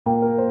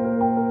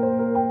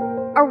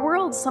Our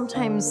world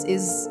sometimes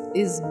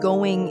is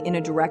going in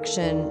a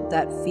direction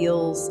that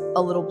feels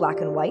a little black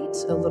and white,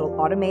 a little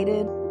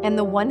automated. And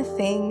the one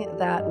thing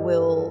that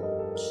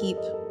will keep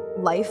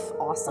life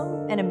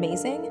awesome and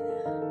amazing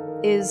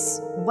is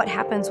what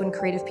happens when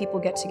creative people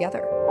get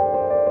together.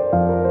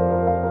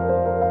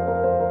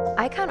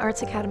 Icon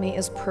Arts Academy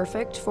is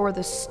perfect for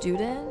the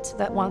student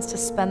that wants to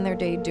spend their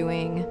day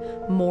doing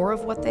more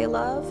of what they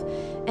love,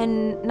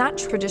 and not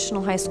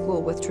traditional high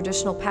school with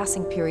traditional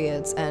passing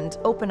periods and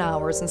open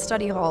hours and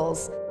study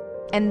halls,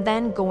 and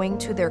then going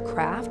to their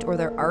craft or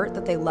their art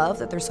that they love,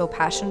 that they're so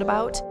passionate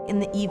about, in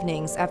the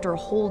evenings after a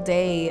whole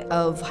day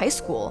of high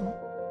school.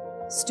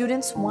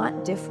 Students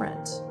want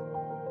different.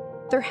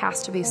 There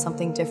has to be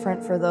something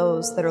different for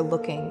those that are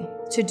looking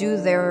to do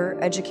their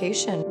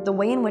education, the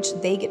way in which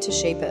they get to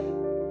shape it.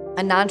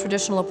 A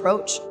non-traditional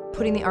approach,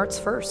 putting the arts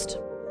first,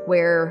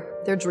 where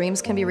their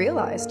dreams can be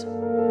realized.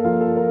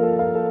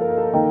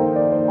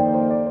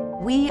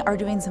 We are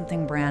doing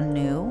something brand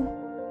new.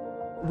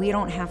 We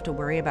don't have to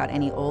worry about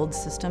any old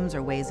systems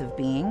or ways of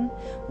being.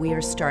 We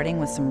are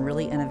starting with some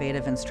really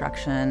innovative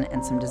instruction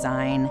and some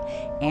design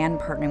and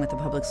partnering with the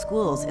public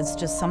schools. It's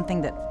just something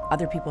that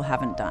other people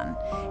haven't done.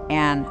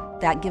 And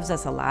that gives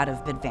us a lot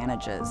of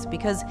advantages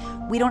because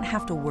we don't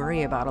have to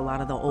worry about a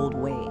lot of the old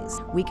ways.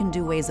 We can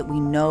do ways that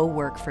we know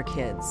work for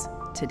kids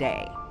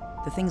today.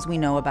 The things we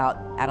know about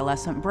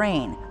adolescent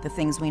brain, the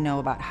things we know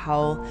about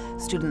how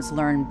students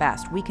learn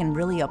best. We can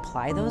really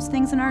apply those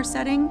things in our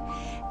setting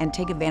and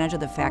take advantage of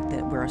the fact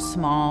that we're a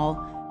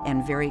small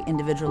and very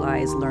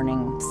individualized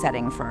learning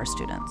setting for our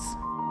students.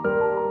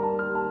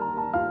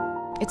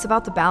 It's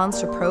about the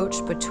balanced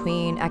approach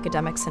between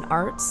academics and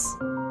arts.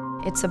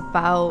 It's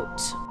about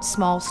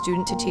small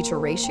student to teacher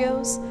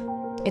ratios.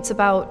 It's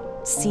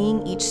about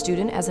seeing each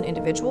student as an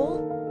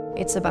individual.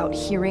 It's about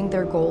hearing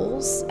their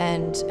goals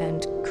and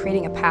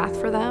creating a path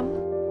for them.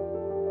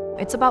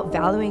 It's about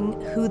valuing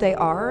who they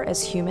are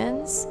as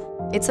humans.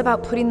 It's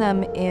about putting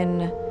them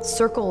in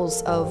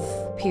circles of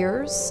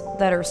peers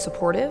that are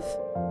supportive.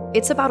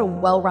 It's about a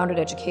well-rounded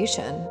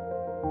education.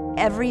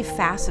 Every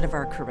facet of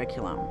our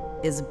curriculum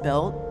is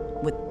built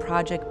with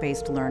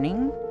project-based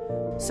learning.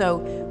 So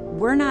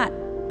we're not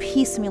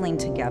piecemealing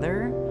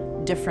together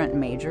different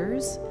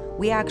majors.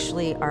 We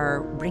actually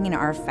are bringing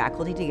our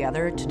faculty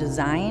together to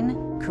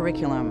design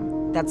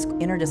curriculum that's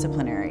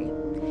interdisciplinary,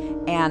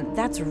 and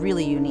that's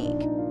really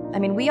unique. I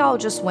mean, we all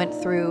just went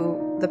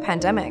through the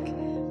pandemic,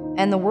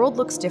 and the world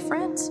looks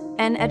different,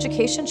 and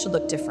education should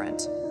look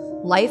different.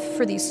 Life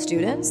for these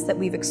students that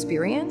we've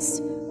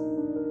experienced,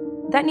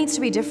 that needs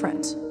to be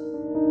different.